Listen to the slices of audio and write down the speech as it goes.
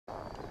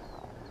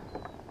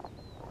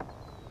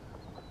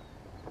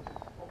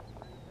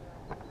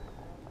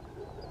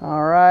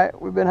All right,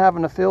 we've been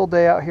having a field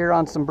day out here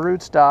on some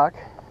BroodStock,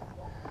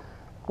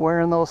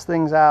 wearing those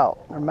things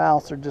out. Their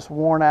mouths are just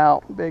worn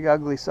out, big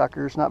ugly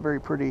suckers, not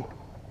very pretty,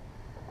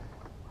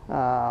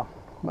 but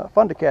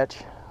fun to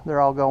catch.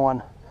 They're all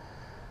going,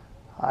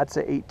 I'd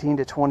say 18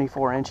 to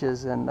 24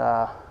 inches and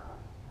I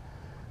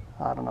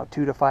don't know,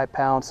 2 to 5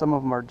 pounds. Some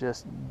of them are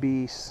just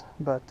beasts,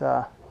 but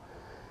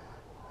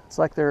it's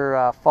like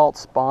they're fault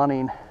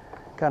spawning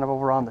kind of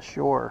over on the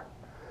shore,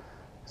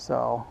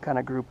 so kind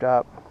of grouped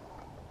up.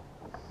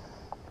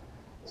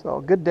 So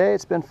good day,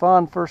 it's been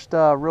fun. First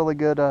really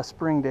good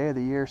spring day of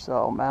the year.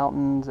 So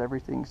mountains,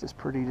 everything's just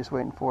pretty, just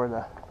waiting for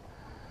the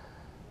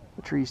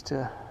trees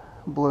to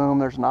bloom.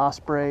 There's an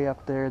osprey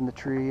up there in the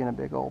tree and a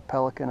big old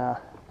pelican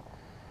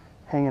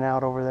hanging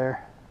out over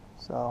there.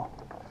 So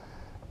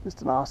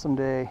just an awesome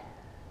day.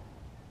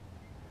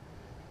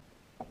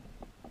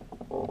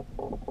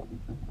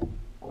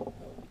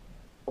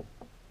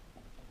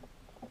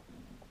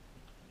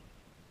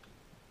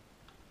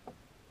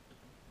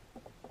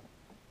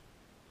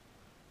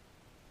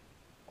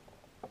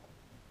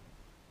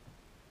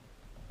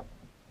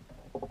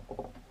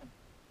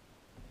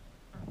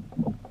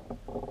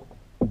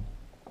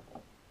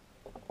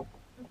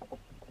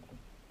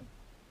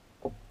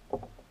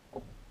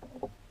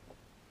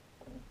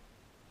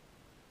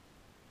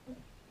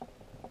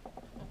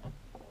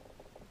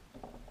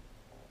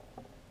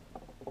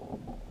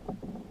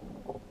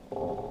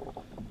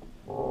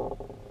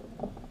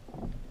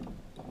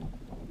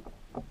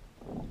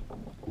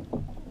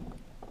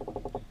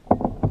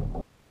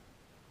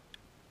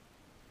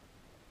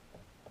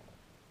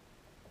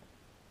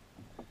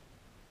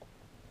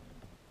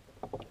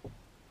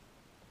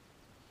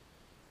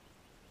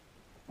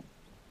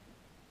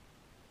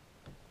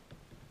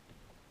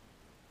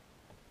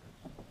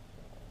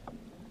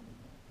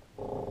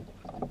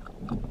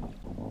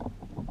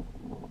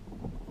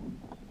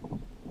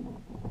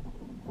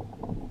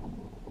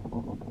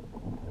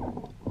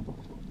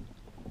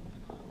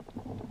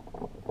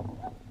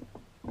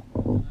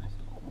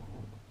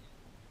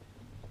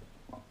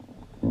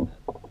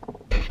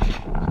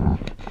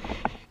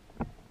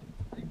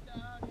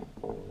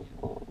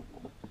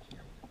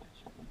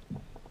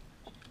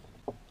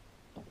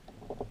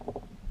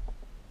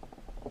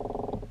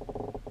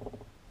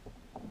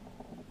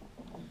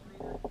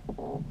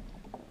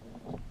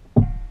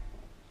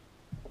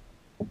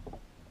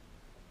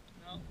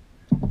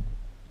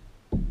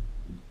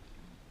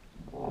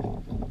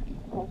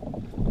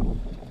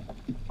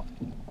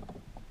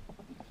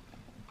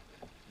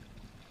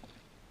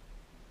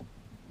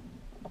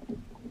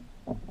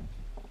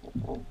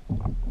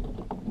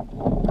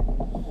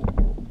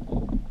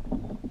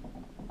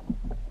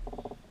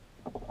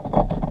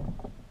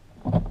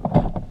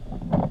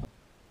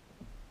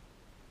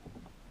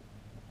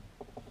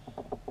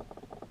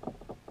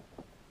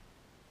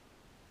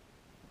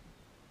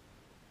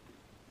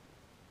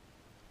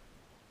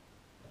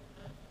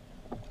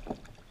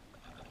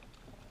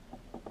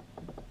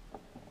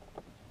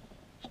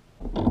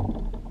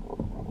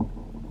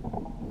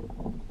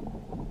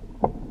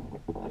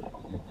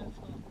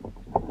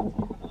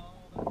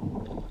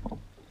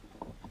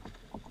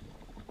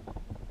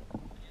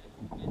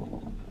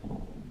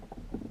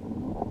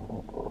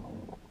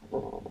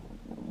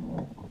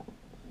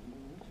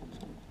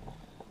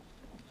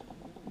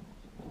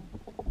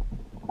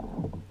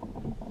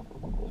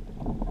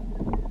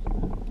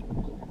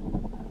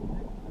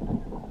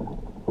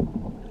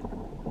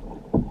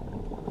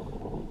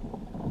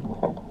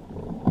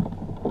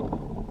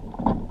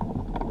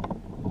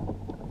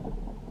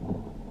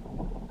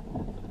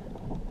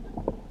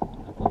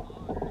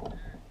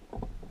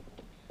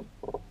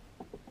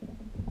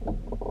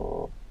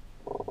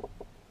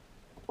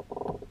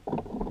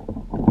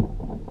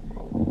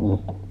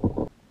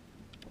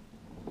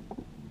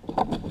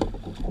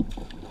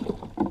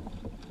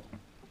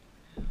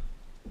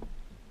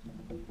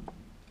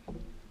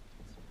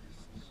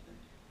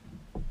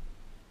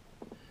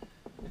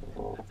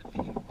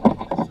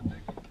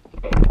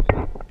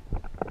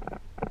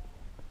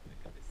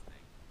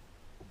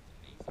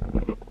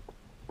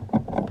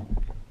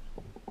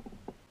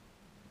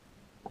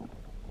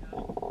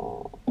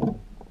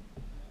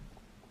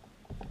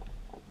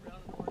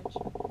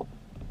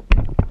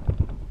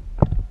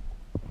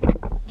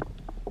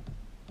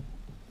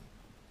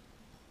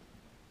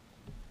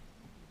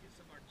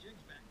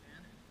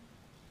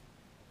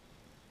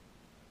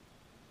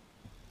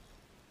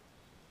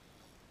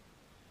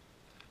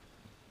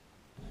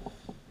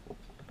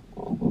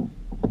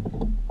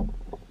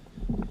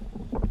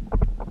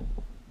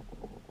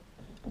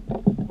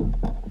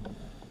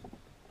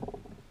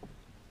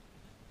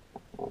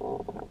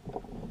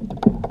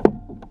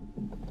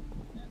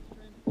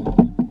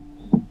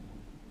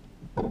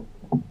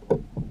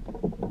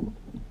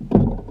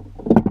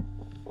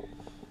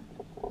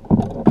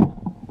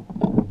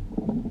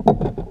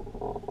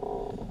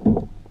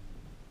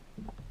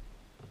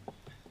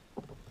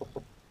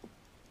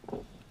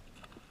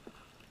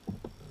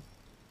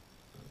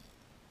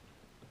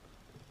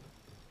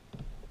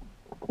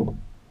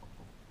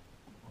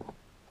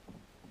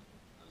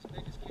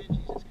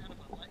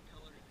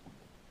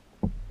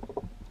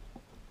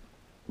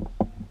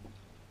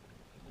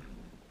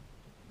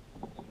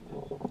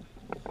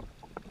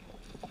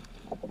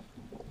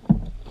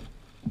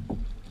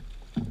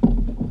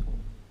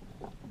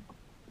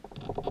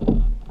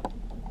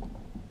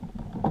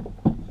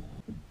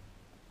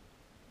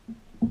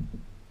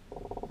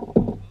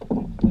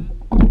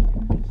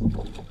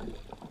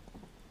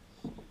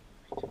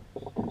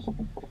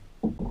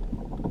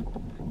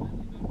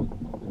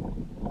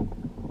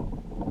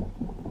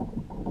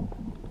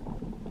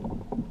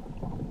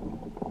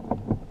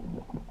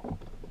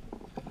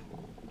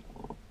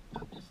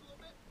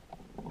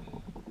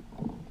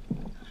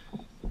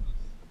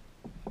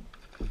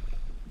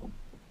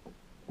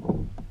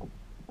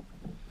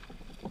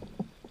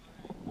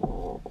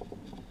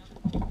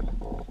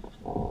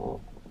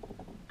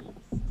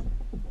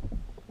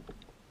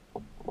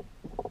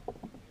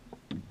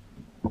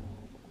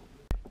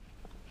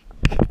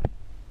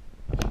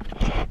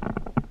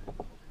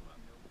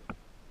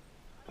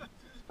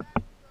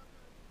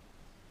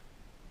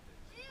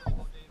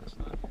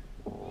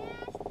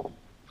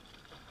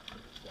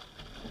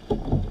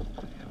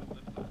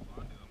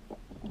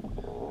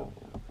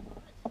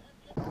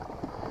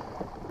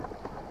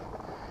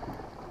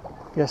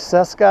 Guess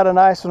Seth's got a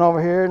nice one over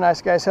here.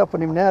 Nice guy's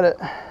helping him net it.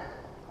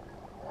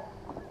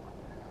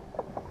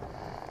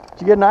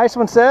 Did you get a nice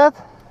one, Seth?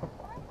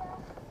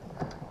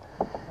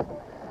 Do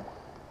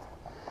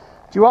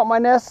you want my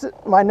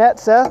net,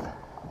 Seth?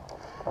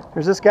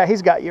 There's this guy,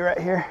 he's got you right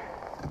here.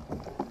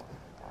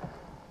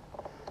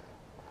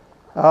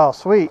 Oh,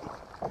 sweet.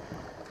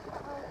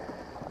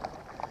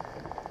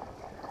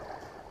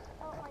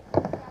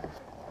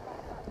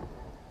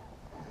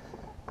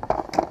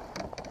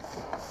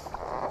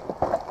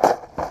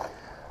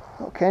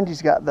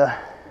 Kenji's got the...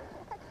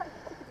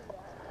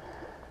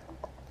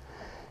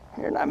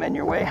 Here, and I'm in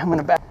your way. I'm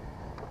gonna back.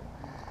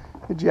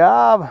 Good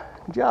job.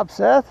 Good job,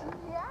 Seth.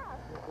 Yeah.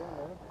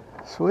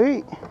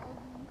 Sweet.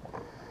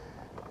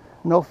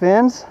 No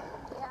fins?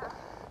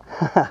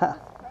 Yeah.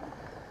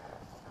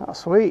 Oh,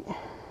 sweet.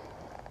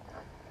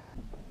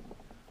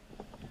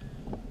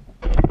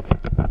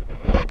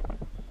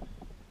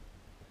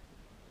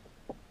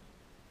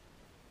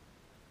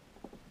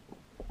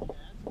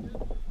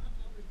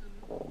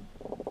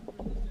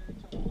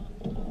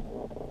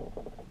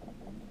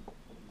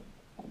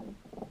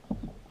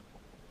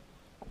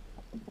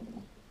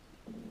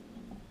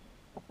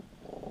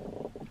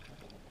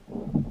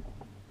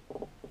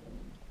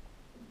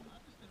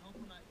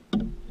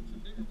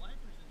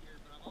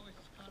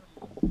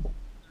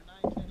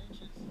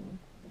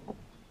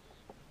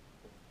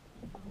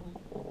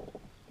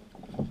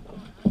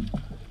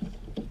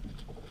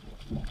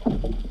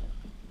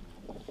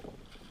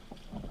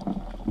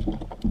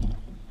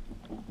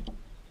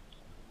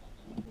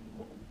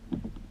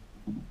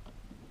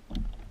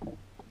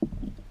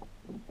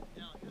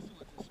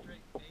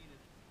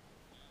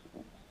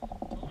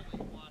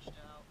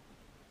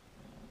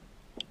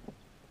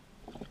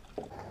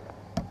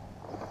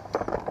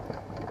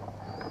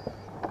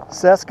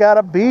 Seth's got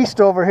a beast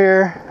over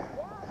here.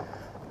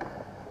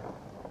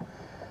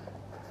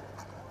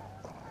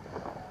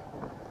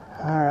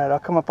 All right, I'll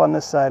come up on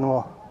this side and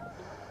we'll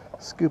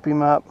scoop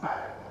him up.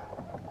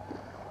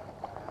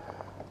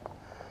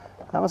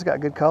 That one's got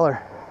good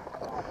color.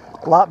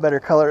 A lot better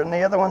color than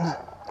the other ones.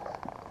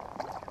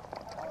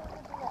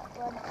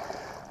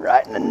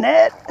 Right in the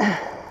net.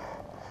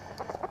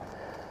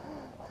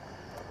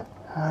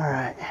 All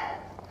right.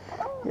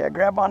 Yeah,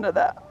 grab onto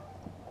that.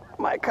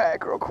 My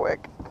kayak real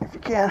quick. If you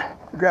can,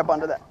 grab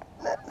onto that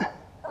net.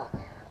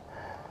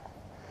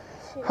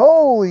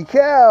 Holy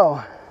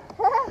cow!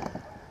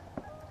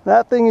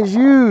 That thing is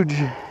huge.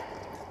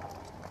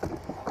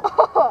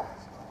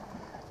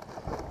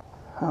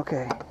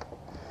 Okay.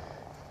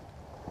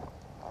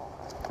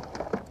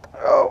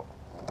 Oh,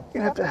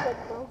 you have to.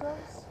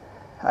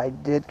 I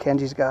did.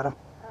 Kenji's got him.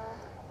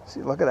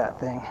 See, look at that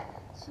thing.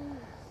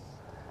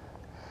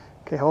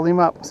 Okay, hold him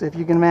up. See if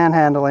you can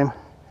manhandle him.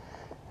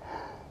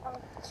 I'll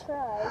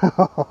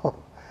try.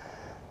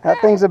 That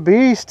thing's a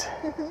beast.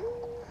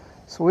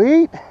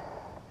 Sweet.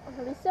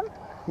 Release him?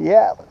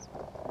 Yeah.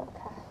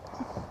 Okay.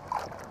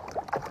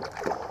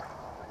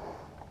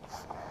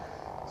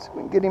 So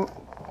we can get him